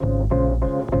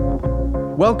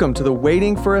Welcome to the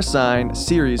Waiting for a Sign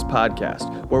series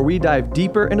podcast, where we dive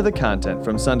deeper into the content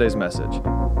from Sunday's message.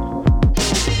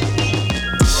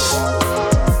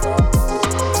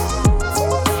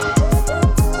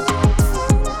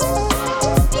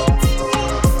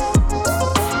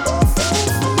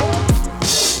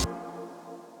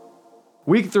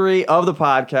 Week 3 of the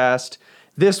podcast.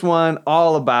 This one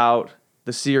all about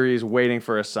the series Waiting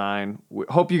for a Sign.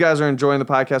 Hope you guys are enjoying the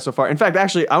podcast so far. In fact,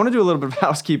 actually, I want to do a little bit of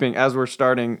housekeeping as we're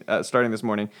starting this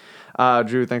morning.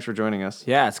 Drew, thanks for joining us.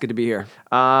 Yeah, it's good to be here.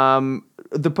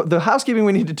 The housekeeping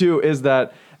we need to do is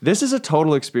that this is a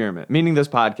total experiment, meaning this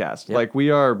podcast. Yep. Like, we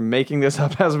are making this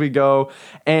up as we go.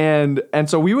 And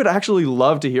so we would actually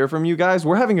love to hear from you guys.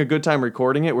 We're having a good time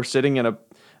recording it. We're sitting in a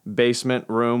basement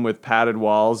room with padded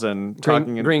walls and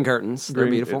green curtains. They're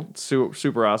beautiful.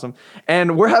 Super awesome.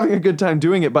 And we're having a good time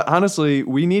doing it. But honestly,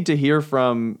 we need to hear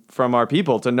from our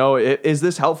people to know, is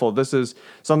this helpful? This is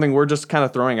something we're just kind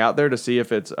of throwing out there to see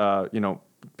if it's,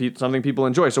 something people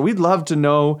enjoy. So we'd love to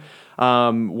know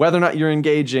whether or not you're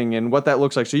engaging and what that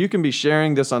looks like. So you can be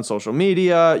sharing this on social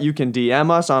media. You can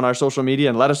DM us on our social media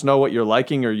and let us know what you're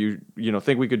liking or you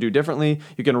think we could do differently.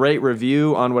 You can rate,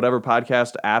 review on whatever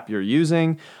podcast app you're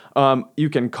using. You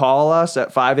can call us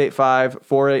at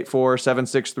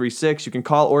 585-484-7636. You can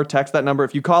call or text that number.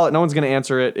 If you call it, no one's going to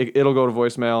answer it. It'll go to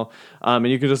voicemail. And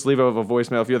you can just leave a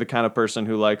voicemail if you're the kind of person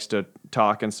who likes to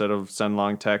talk instead of send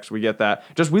long text. We get that.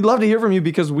 We'd love to hear from you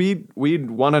because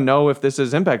we'd want to know if this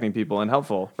is impacting people and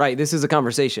helpful. Right. This is a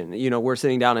conversation. We're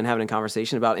sitting down and having a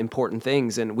conversation about important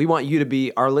things, and we want you to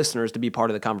be, our listeners, to be part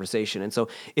of the conversation. And so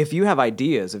if you have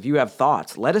ideas, if you have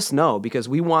thoughts, let us know, because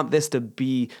we want this to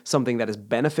be something that is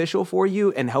beneficial for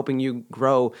you and helping you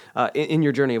grow in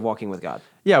your journey of walking with God.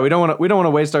 Yeah, we don't want to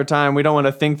waste our time. We don't want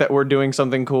to think that we're doing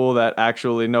something cool that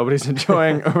actually nobody's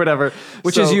enjoying or whatever.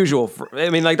 Which is usual.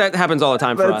 That happens all the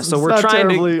time for us. So we're trying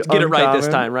to get it right this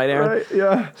time, right, Aaron? Right,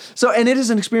 yeah. So, and it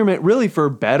is an experiment really for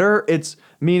better. It's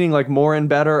meaning like more and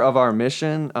better of our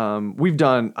mission. We've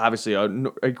done, obviously,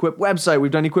 an Equip website. We've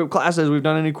done Equip classes. We've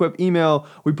done an Equip email.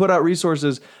 We put out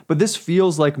resources. But this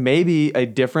feels like maybe a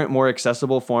different, more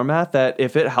accessible format that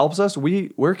if it helps us,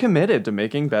 we're committed to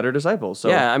making better disciples. So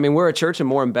yeah, we're a church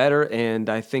and more and better, and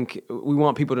I think we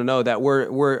want people to know that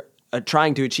we're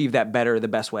trying to achieve that better the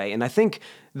best way. And I think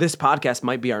this podcast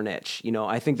might be our niche.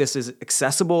 I think this is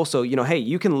accessible. So, hey,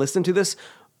 you can listen to this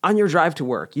on your drive to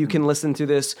work. You can listen to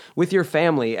this with your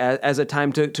family as a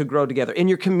time to grow together. In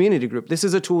your community group, this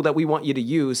is a tool that we want you to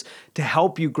use to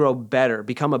help you grow better,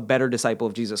 become a better disciple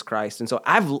of Jesus Christ. And so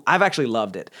I've actually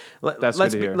loved it. That's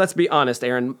good to hear. Let's be honest,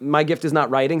 Aaron. My gift is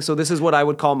not writing, so this is what I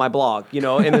would call my blog,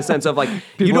 in the sense of like,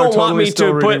 you don't want me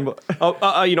to put,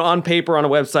 on paper on a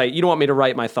website, you don't want me to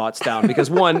write my thoughts down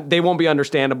because one, they won't be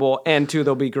understandable, and two,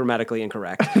 they'll be grammatically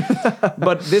incorrect.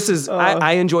 But this is,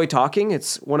 I enjoy talking.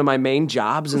 It's one of my main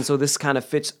jobs. And so this kind of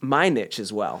fits my niche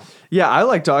as well. Yeah, I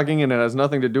like talking, and it has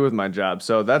nothing to do with my job.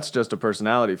 So that's just a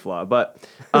personality flaw. But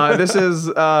this has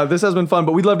been fun.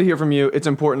 But we'd love to hear from you. It's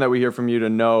important that we hear from you to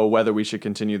know whether we should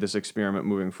continue this experiment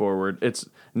moving forward. It's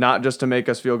not just to make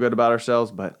us feel good about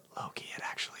ourselves, but low-key it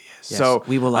actually is. Yes, so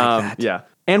we will like that. Yeah.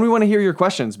 And we want to hear your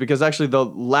questions, because actually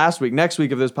next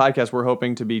week of this podcast, we're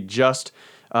hoping to be just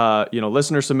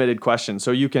listener submitted questions.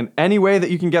 So any way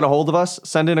that you can get a hold of us,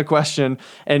 send in a question.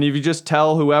 And if you just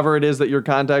tell whoever it is that you're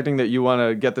contacting that you want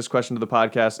to get this question to the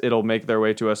podcast, it'll make their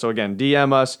way to us. So again,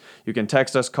 DM us, you can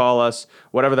text us, call us,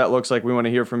 whatever that looks like. We want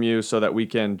to hear from you so that we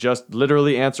can just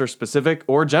literally answer specific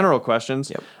or general questions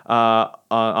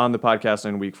on the podcast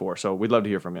in week 4. So we'd love to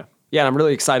hear from you. Yeah, I'm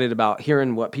really excited about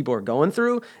hearing what people are going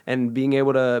through and being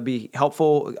able to be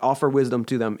helpful, offer wisdom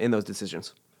to them in those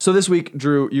decisions. So this week,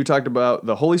 Drew, you talked about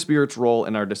the Holy Spirit's role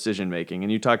in our decision-making,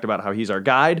 and you talked about how he's our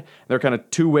guide. There are kind of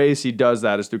 2 ways he does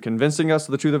that, is through convincing us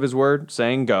of the truth of his word,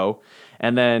 saying go,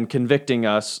 and then convicting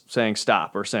us, saying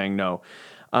stop or saying no.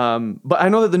 But I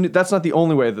know that that's not the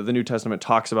only way that the New Testament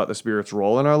talks about the Spirit's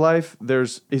role in our life.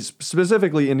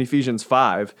 Specifically in Ephesians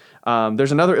 5,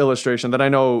 there's another illustration that I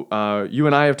know you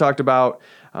and I have talked about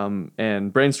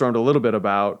and brainstormed a little bit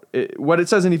about. What it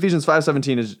says in Ephesians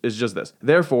 5:17 is just this: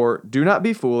 therefore, do not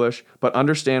be foolish, but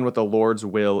understand what the Lord's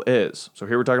will is. So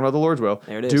here we're talking about the Lord's will.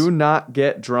 There it is. Do not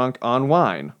get drunk on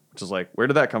wine, which is like, where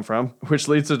did that come from? Which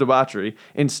leads to debauchery.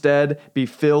 Instead, be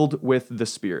filled with the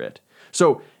Spirit.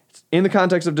 So in the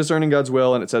context of discerning God's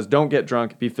will, and it says, don't get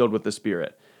drunk, be filled with the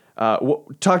Spirit.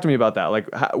 Talk to me about that. Like,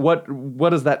 what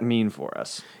does that mean for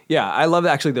us? Yeah, I love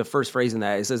actually the first phrase in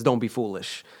that. It says, don't be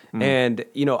foolish. Mm-hmm. And,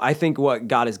 I think what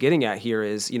God is getting at here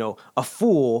is, a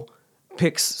fool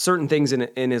picks certain things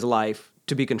in his life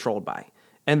to be controlled by.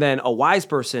 And then a wise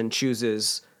person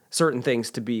chooses certain things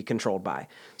to be controlled by.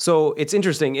 So it's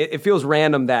interesting. It feels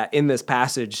random that in this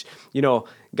passage,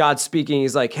 God's speaking.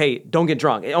 He's like, hey, don't get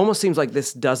drunk. It almost seems like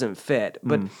this doesn't fit.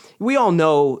 But we all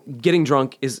know getting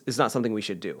drunk is not something we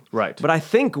should do. Right. But I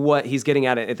think what he's getting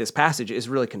at this passage is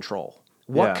really control.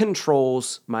 What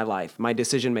controls my life, my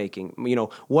decision making?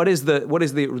 What is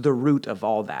the root of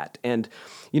all that? And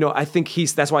I think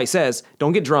that's why he says,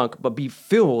 don't get drunk, but be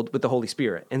filled with the Holy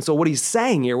Spirit. And so what he's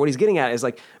saying here, what he's getting at is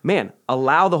like, man,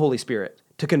 allow the Holy Spirit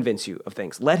to convince you of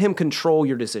things. Let him control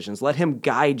your decisions. Let him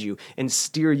guide you and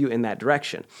steer you in that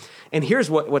direction. And here's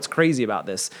what's crazy about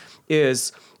this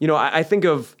is, I think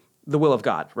of the will of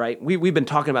God, right? We've been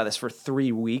talking about this for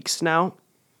 3 weeks now.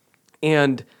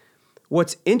 And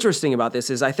what's interesting about this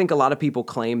is I think a lot of people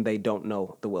claim they don't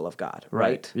know the will of God,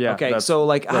 right? Yeah. Okay, so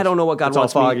I don't know what God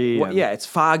wants all foggy me. Yeah, it's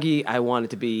foggy. I want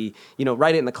it to be,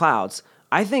 right in the clouds.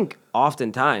 I think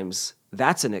oftentimes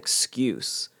that's an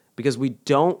excuse because we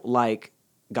don't like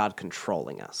God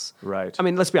controlling us. Right. I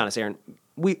mean, let's be honest, Aaron.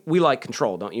 We like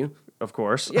control, don't you? Of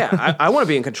course. Yeah, I want to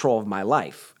be in control of my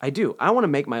life. I do. I want to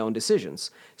make my own decisions,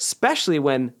 especially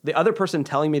when the other person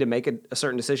telling me to make a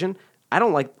certain decision, I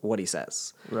don't like what he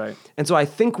says. Right. And so I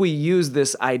think we use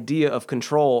this idea of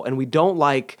control and we don't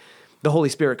like the Holy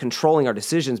Spirit controlling our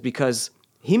decisions because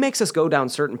he makes us go down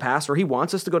certain paths or he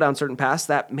wants us to go down certain paths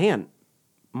that, man,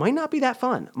 might not be that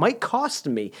fun, might cost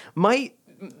me, might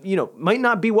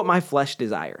not be what my flesh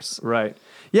desires. Right.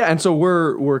 Yeah, and so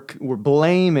we're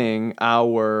blaming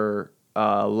our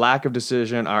lack of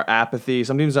decision, our apathy,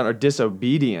 sometimes our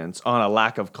disobedience on a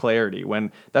lack of clarity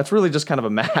when that's really just kind of a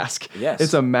mask. Yes.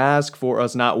 It's a mask for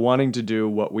us not wanting to do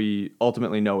what we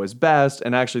ultimately know is best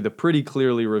and actually the pretty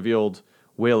clearly revealed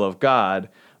will of God,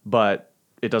 but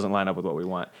it doesn't line up with what we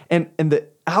want. And the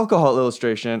alcohol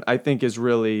illustration, I think, is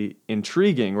really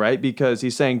intriguing, right? Because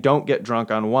he's saying don't get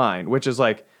drunk on wine, which is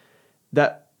like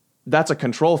that's a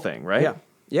control thing, right? Yeah.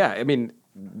 Yeah. I mean,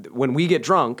 when we get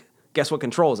drunk, guess what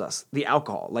controls us? The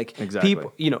alcohol. Like Exactly.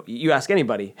 people, you ask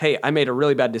anybody, hey, I made a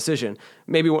really bad decision.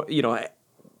 Maybe,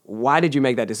 why did you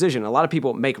make that decision? A lot of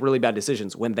people make really bad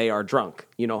decisions when they are drunk,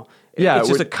 Yeah, it's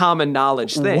just a common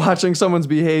knowledge thing. Watching someone's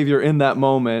behavior in that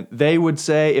moment, they would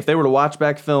say, if they were to watch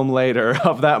back film later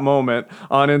of that moment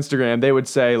on Instagram, they would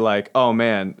say like, oh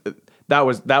man, that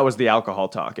was the alcohol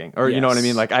talking. Or you know what I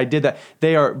mean? Like I did that.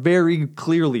 They are very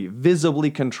clearly,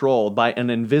 visibly controlled by an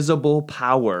invisible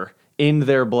power in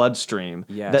their bloodstream.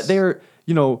 Yes. That they're,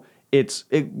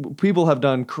 people have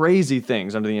done crazy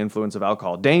things under the influence of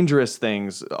alcohol, dangerous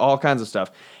things, all kinds of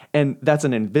stuff. And that's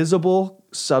an invisible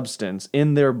substance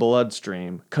in their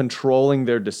bloodstream controlling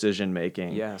their decision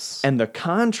making. Yes. And the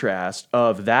contrast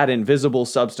of that invisible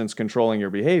substance controlling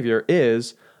your behavior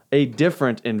is a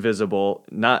different invisible,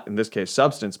 not in this case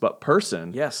substance, but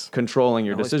person controlling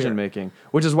your decision making,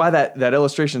 which is why that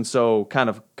illustration is so kind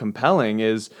of compelling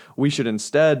is we should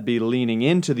instead be leaning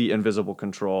into the invisible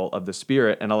control of the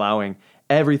Spirit and allowing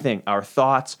everything, our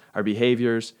thoughts, our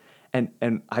behaviors, and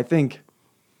I think,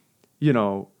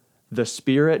 the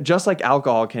Spirit, just like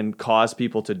alcohol can cause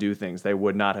people to do things they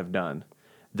would not have done,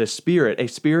 the Spirit, a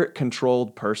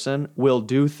Spirit-controlled person, will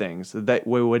do things that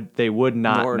they would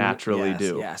not naturally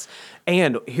do. Yes,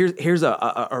 and here's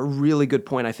a really good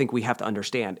point I think we have to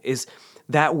understand is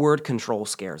that word control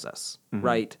scares us,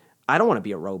 right? I don't want to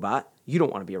be a robot. You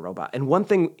don't want to be a robot. And one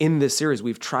thing in this series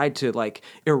we've tried to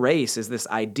erase is this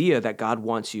idea that God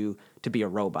wants you to be a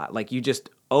robot. Like you just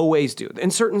always do.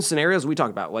 In certain scenarios we talk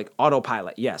about, like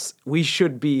autopilot, yes, we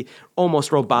should be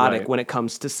almost robotic when it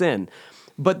comes to sin.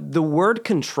 But the word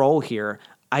control here,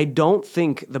 I don't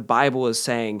think the Bible is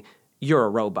saying you're a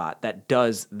robot that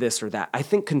does this or that. I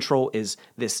think control is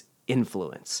this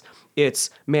influence.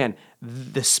 It's, man,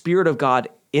 the Spirit of God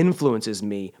influences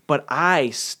me, but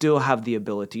I still have the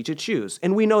ability to choose.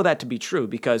 And we know that to be true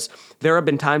because there have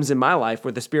been times in my life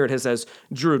where the Spirit has says,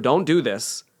 Drew, don't do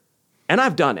this. And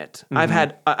I've done it. I've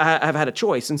had a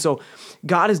choice. And so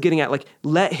God is getting at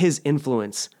let his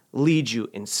influence lead you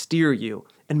and steer you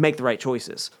and make the right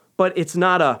choices. But it's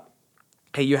not a,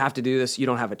 hey, you have to do this, you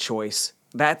don't have a choice.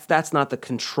 That's not the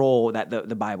control that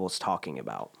the Bible is talking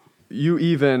about. You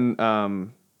even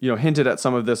hinted at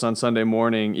some of this on Sunday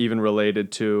morning, even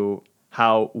related to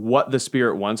how what the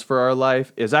Spirit wants for our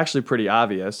life is actually pretty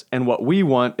obvious, and what we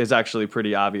want is actually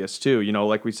pretty obvious too.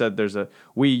 Like we said,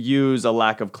 we use a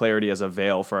lack of clarity as a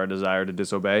veil for our desire to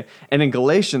disobey. And in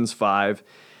Galatians 5,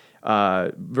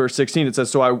 verse 16, it says,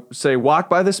 "So I say, walk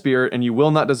by the Spirit, and you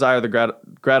will not desire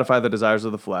gratify the desires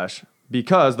of the flesh,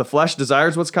 because the flesh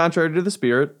desires what's contrary to the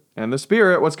Spirit, and the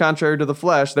Spirit what's contrary to the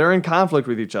flesh. They're in conflict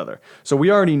with each other." So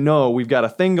we already know we've got a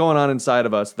thing going on inside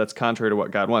of us that's contrary to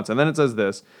what God wants. And then it says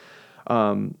this,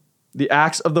 The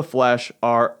acts of the flesh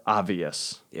are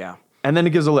obvious. Yeah. And then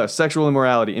it gives a list: sexual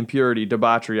immorality, impurity,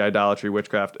 debauchery, idolatry,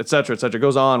 witchcraft, etc., etc. It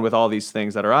goes on with all these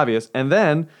things that are obvious. And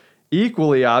then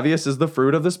equally obvious is the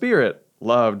fruit of the Spirit: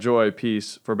 love, joy,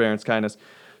 peace, forbearance, kindness.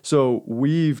 So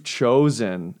we've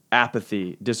chosen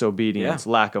apathy, disobedience,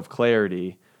 lack of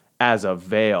clarity as a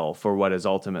veil for what is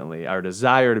ultimately our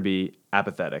desire to be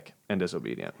apathetic and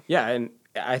disobedient. Yeah, and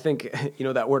I think,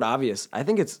 that word obvious, I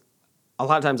think it's a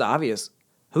lot of times obvious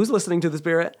who's listening to the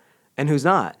Spirit and who's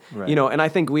not. Right. And I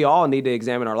think we all need to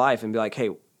examine our life and be like, hey,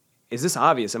 is this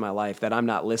obvious in my life that I'm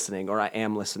not listening or I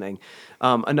am listening?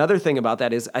 Another thing about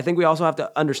that is I think we also have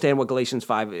to understand what Galatians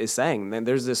 5 is saying. And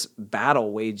there's this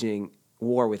battle waging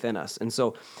war within us. And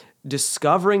so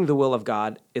discovering the will of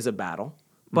God is a battle,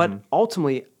 but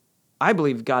ultimately I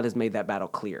believe God has made that battle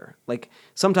clear. Like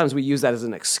sometimes we use that as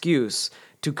an excuse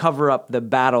to cover up the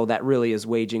battle that really is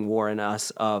waging war in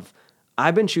us of,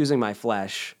 I've been choosing my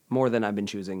flesh more than I've been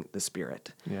choosing the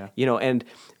Spirit. Yeah. And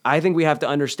I think we have to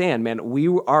understand, man, we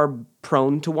are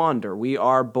prone to wander. We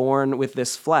are born with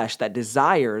this flesh that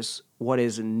desires what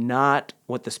is not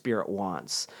what the Spirit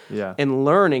wants. Yeah. And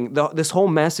learning, this whole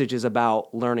message is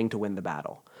about learning to win the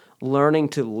battle, learning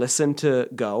to listen to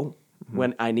go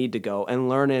when I need to go, and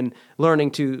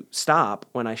learning to stop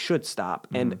when I should stop,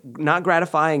 and not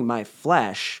gratifying my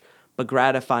flesh, but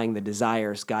gratifying the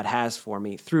desires God has for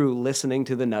me through listening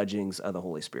to the nudgings of the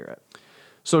Holy Spirit.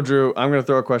 So, Drew, I'm going to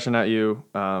throw a question at you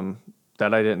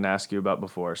that I didn't ask you about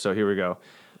before. So here we go.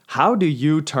 How do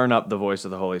you turn up the voice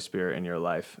of the Holy Spirit in your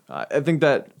life? I think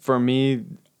that for me,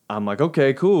 I'm like,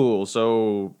 okay, cool.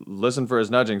 So listen for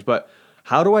his nudgings. But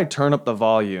how do I turn up the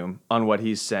volume on what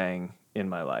he's saying in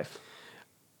my life?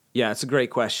 Yeah, it's a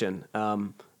great question.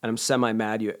 And I'm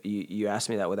semi-mad you asked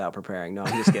me that without preparing. No,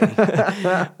 I'm just kidding.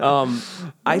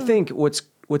 I think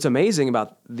what's amazing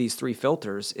about these three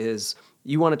filters is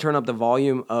you want to turn up the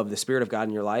volume of the Spirit of God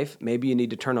in your life. Maybe you need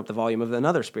to turn up the volume of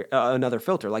another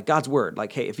filter, like God's Word.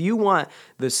 Like, hey, if you want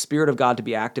the Spirit of God to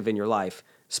be active in your life,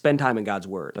 spend time in God's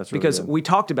Word. That's really because good. we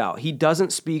talked about he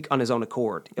doesn't speak on his own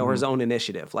accord or his own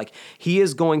initiative. Like he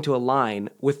is going to align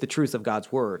with the truth of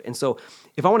God's Word. And so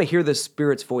if I want to hear the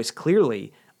Spirit's voice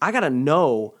clearly, I got to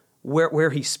know where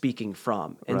he's speaking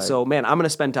from. And Right. so, man, I'm going to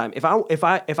spend time. If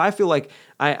I feel like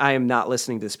I am not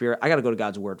listening to the Spirit, I got to go to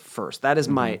God's Word first. That is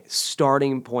my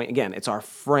starting point. Again, it's our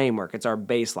framework. It's our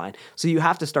baseline. So you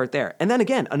have to start there. And then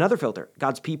again, another filter,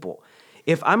 God's people.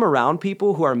 If I'm around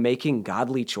people who are making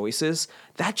godly choices,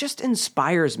 that just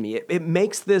inspires me. It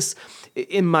makes this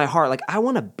in my heart, like I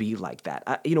want to be like that.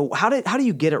 How do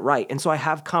you get it right? And so I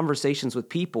have conversations with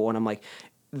people, and I'm like,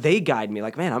 they guide me.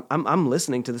 Like, man, I'm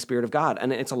listening to the Spirit of God,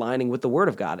 and it's aligning with the Word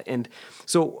of God. And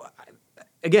so,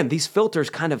 again, these filters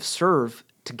kind of serve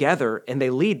together, and they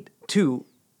lead to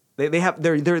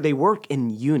they work in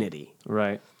unity.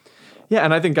 Right. Yeah,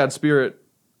 and I think God's Spirit,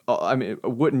 I mean,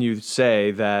 wouldn't you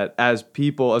say that as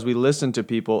we listen to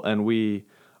people and we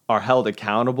are held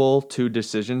accountable to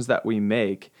decisions that we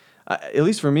make, at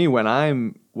least for me, when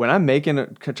I'm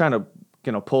trying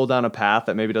to pull down a path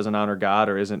that maybe doesn't honor God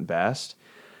or isn't best,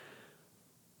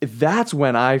 that's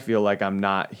when I feel like I'm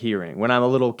not hearing, when I'm a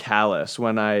little callous,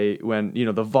 when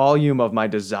the volume of my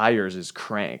desires is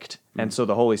cranked, and so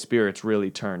the Holy Spirit's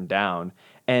really turned down.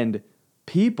 And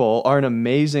people are an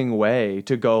amazing way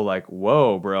to go like,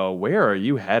 whoa, bro, where are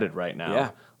you headed right now?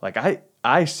 Yeah. Like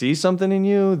I see something in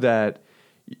you that,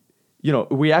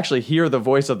 we actually hear the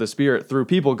voice of the Spirit through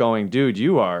people going, dude,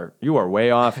 you are way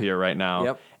off here right now.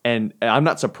 Yep. And I'm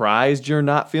not surprised you're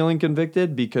not feeling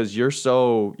convicted, because you're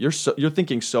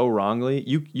thinking so wrongly.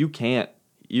 You can't.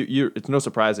 It's no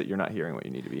surprise that you're not hearing what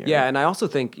you need to be hearing. Yeah, and I also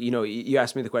think, you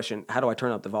asked me the question, how do I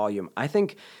turn up the volume? I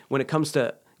think when it comes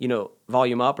to,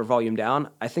 volume up or volume down,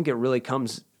 I think it really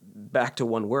comes back to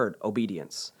one word: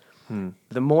 obedience.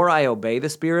 The more I obey the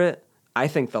Spirit, I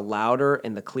think the louder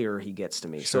and the clearer he gets to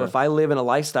me. Sure. So if I live in a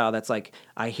lifestyle that's like,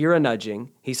 I hear a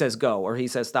nudging, he says go, or he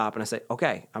says stop, and I say,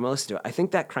 okay, I'm gonna listen to it. I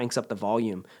think that cranks up the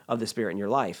volume of the Spirit in your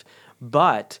life.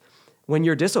 But when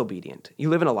you're disobedient, you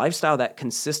live in a lifestyle that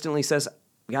consistently says,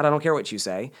 God, I don't care what you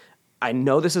say. I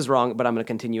know this is wrong, but I'm going to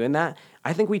continue in that.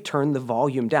 I think we turn the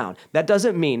volume down. That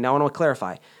doesn't mean, now I want to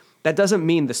clarify, that doesn't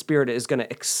mean the Spirit is going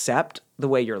to accept the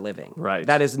way you're living. Right.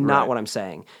 That is not Right. what I'm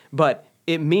saying. But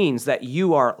it means that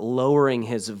you are lowering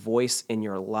his voice in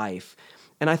your life.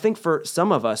 And I think for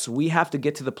some of us, we have to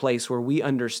get to the place where we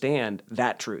understand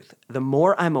that truth. The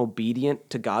more I'm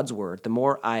obedient to God's Word, the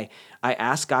more I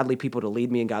ask godly people to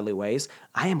lead me in godly ways,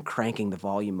 I am cranking the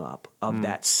volume up of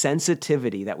that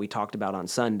sensitivity that we talked about on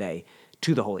Sunday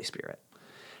to the Holy Spirit.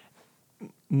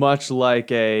 Much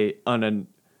like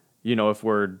if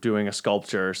we're doing a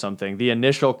sculpture or something, the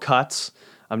initial cuts.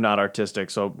 I'm not artistic,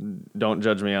 so don't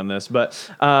judge me on this.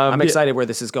 But I'm excited where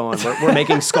this is going. We're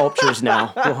making sculptures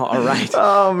now. All right.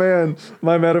 Oh man,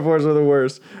 my metaphors are the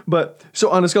worst. But so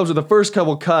on a sculpture, the first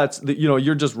couple cuts,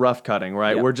 you're just rough cutting,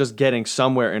 right? Yep. We're just getting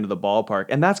somewhere into the ballpark,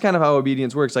 and that's kind of how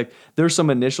obedience works. Like there's some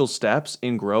initial steps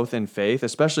in growth in faith,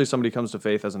 especially if somebody comes to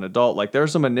faith as an adult. Like there are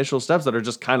some initial steps that are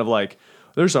just kind of like,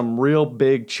 there's some real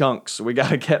big chunks we got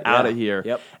to get out of here.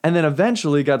 Yep. And then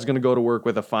eventually God's going to go to work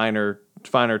with a finer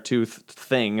tooth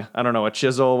thing. I don't know, a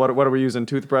chisel. What are we using?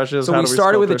 Toothbrushes? So we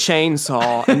started with a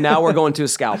chainsaw, and now we're going to a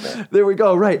scalpel. There we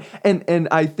go. Right. And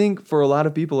I think for a lot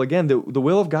of people, again, the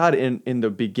will of God in the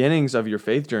beginnings of your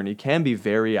faith journey can be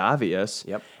very obvious.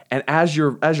 Yep. And as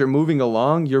you're moving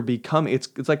along, you're becoming, it's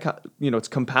like, it's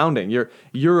compounding.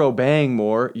 You're obeying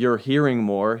more, you're hearing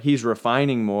more, he's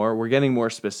refining more, we're getting more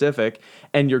specific,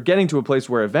 and you're getting to a place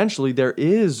where eventually there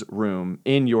is room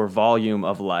in your volume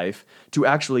of life to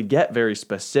actually get very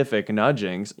specific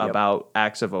nudgings about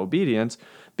acts of obedience,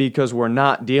 because we're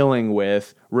not dealing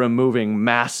with removing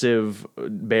massive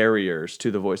barriers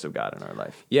to the voice of God in our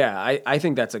life. Yeah, I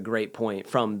think that's a great point,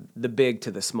 from the big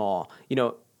to the small.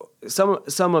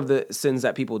 Some of the sins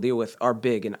that people deal with are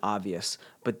big and obvious,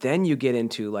 but then you get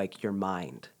into like your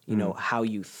mind, how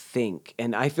you think.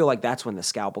 And I feel like that's when the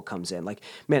scalpel comes in. Like,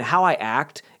 man, how I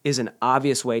act is an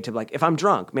obvious way to, like, if I'm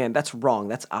drunk, man, that's wrong.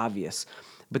 That's obvious.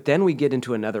 But then we get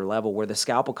into another level where the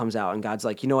scalpel comes out and God's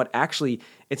like, you know what? Actually,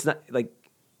 it's not like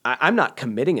I'm not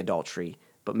committing adultery,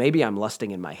 but maybe I'm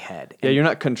lusting in my head. Yeah, you're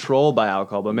not controlled by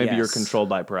alcohol, but maybe Yes. you're controlled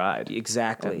by pride.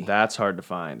 Exactly. And that's hard to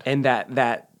find. And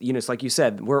that it's like you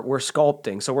said, we're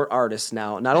sculpting, so we're artists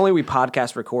now. Not only are we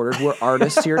podcast recorders, we're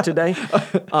artists here today.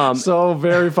 So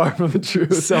very far from the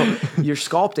truth. So you're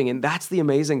sculpting, and that's the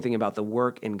amazing thing about the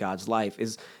work in God's life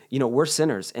is, we're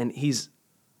sinners, and He's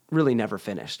really never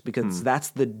finished, because that's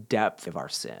the depth of our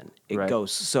sin. It Right.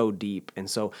 goes so deep. And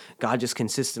so God just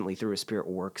consistently through His Spirit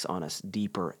works on us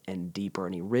deeper and deeper,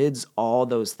 and He rids all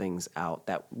those things out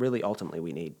that really ultimately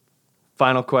we need.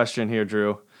 Final question here,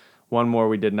 Drew. One more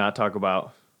we did not talk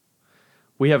about.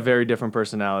 We have very different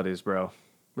personalities, bro.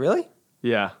 Really?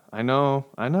 Yeah, I know.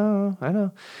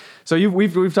 So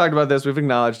we've talked about this. We've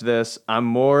acknowledged this. I'm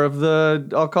more of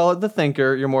I'll call it the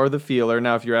thinker. You're more of the feeler.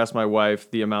 Now, if you ask my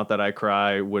wife, the amount that I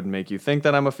cry would make you think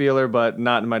that I'm a feeler, but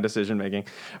not in my decision making.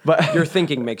 But Your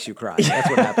thinking makes you cry. That's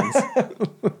what happens.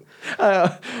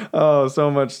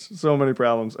 so many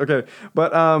problems. Okay,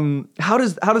 but how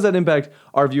does that impact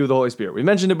our view of the Holy Spirit? We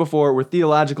mentioned it before. We're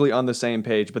theologically on the same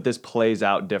page, but this plays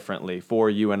out differently for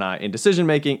you and I in decision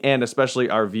making, and especially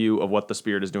our view of what the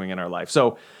Spirit is doing in our life.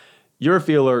 So, you're a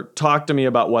feeler. Talk to me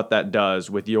about what that does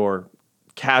with your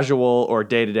casual or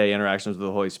day-to-day interactions with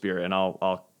the Holy Spirit, and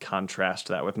I'll contrast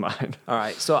that with mine. All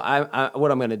right. So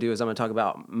what I'm going to do is I'm going to talk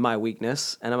about my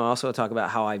weakness, and I'm also going to talk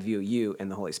about how I view you and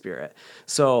the Holy Spirit.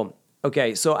 So,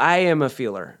 okay. So I am a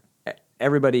feeler.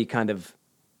 Everybody kind of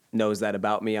knows that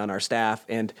about me on our staff.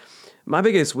 And my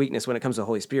biggest weakness when it comes to the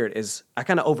Holy Spirit is I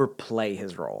kind of overplay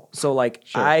His role. So like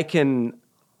I can...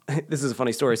 This is a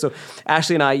funny story. So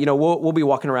Ashley and I, we'll be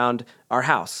walking around our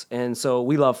house. And so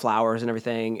we love flowers and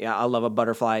everything. Yeah, I love a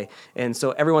butterfly. And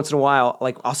so every once in a while,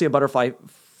 like I'll see a butterfly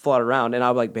flutter around and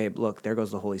I'll be like, babe, look, there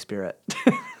goes the Holy Spirit.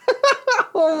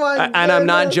 Oh my God. And I'm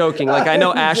not joking. Like I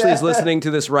know Ashley's listening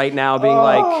to this right now being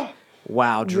like,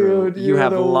 wow, Drew, dude, you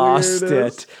have you're the lost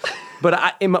weirdest. it.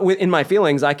 But in my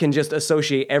feelings, I can just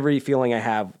associate every feeling I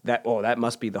have that, that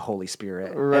must be the Holy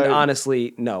Spirit. Right. And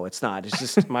honestly, no, it's not. It's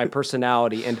just my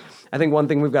personality. And I think one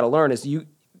thing we've got to learn is you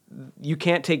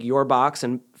can't take your box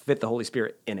and fit the Holy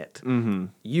Spirit in it. Mm-hmm.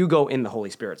 You go in the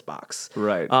Holy Spirit's box.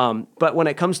 Right. But when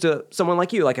it comes to someone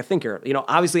like you, like a thinker,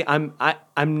 obviously I'm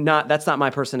not, that's not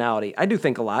my personality. I do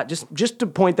think a lot. Just to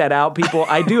point that out, people,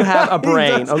 I do have a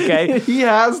brain, okay? He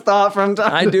has thought from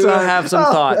time I to do time. have some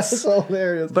thoughts. That's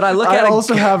hilarious. But I look at I it-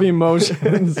 also have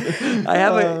emotions. I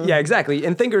have yeah, exactly.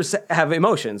 And thinkers have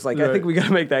emotions. Like, I think Right. we got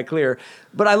to make that clear.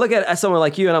 But I look at someone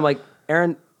like you and I'm like,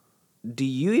 Aaron, do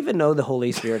you even know the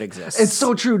Holy Spirit exists? It's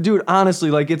so true, dude. Honestly,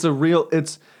 like it's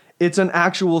an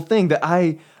actual thing that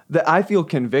I feel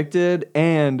convicted,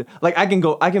 and like I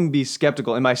can be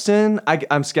skeptical in my sin.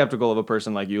 I'm skeptical of a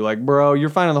person like you. Like, bro, you're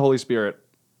finding the Holy Spirit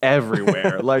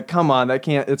everywhere. Like, come on,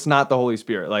 it's not the Holy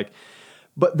Spirit. Like,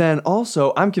 but then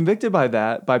also I'm convicted by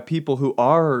that, by people who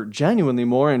are genuinely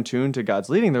more in tune to God's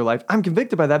leading their life. I'm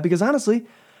convicted by that because honestly,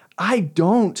 I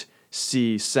don't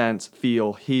see, sense,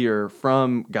 feel, hear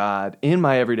from God in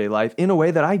my everyday life in a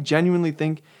way that I genuinely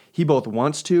think He both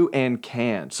wants to and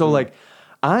can. So like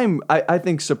I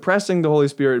think suppressing the Holy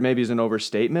Spirit maybe is an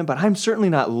overstatement, but I'm certainly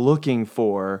not looking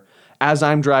for, as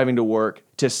I'm driving to work,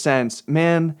 to sense,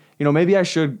 man, maybe I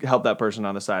should help that person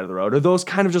on the side of the road, or those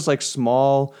kind of just like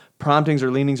small promptings or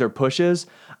leanings or pushes.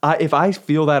 If I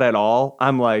feel that at all,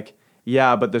 I'm like,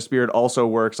 yeah, but the Spirit also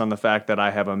works on the fact that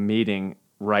I have a meeting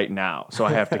right now, so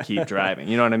I have to keep driving.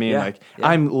 You know what I mean? Yeah.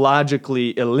 I'm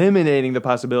logically eliminating the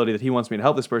possibility that he wants me to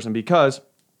help this person because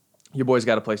your boy's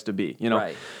got a place to be,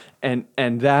 Right.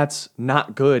 And that's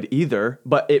not good either.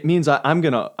 But it means I'm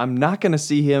not gonna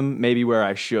see him maybe where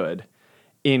I should.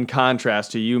 In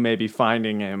contrast to you maybe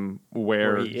finding him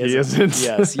where he isn't.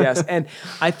 Yes. And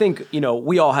I think,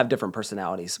 we all have different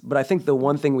personalities, but I think the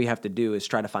one thing we have to do is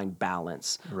try to find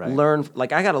balance. Right.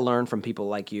 I got to learn from people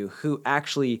like you who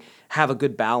actually have a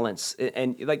good balance.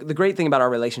 And like the great thing about our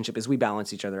relationship is we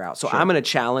balance each other out. So I'm going to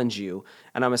challenge you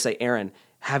and I'm going to say, Aaron,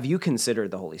 have you considered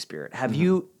the Holy Spirit? Have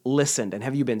you listened and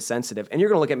have you been sensitive? And you're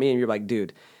going to look at me and you're like,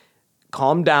 dude,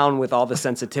 calm down with all the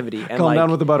sensitivity and calm down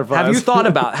with the butterflies. have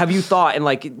you thought and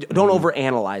like don't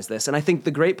overanalyze this. And I think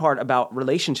the great part about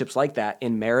relationships like that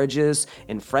in marriages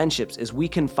and friendships is we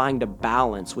can find a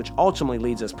balance, which ultimately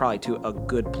leads us probably to a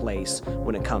good place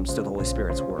when it comes to the Holy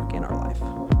Spirit's work in our life.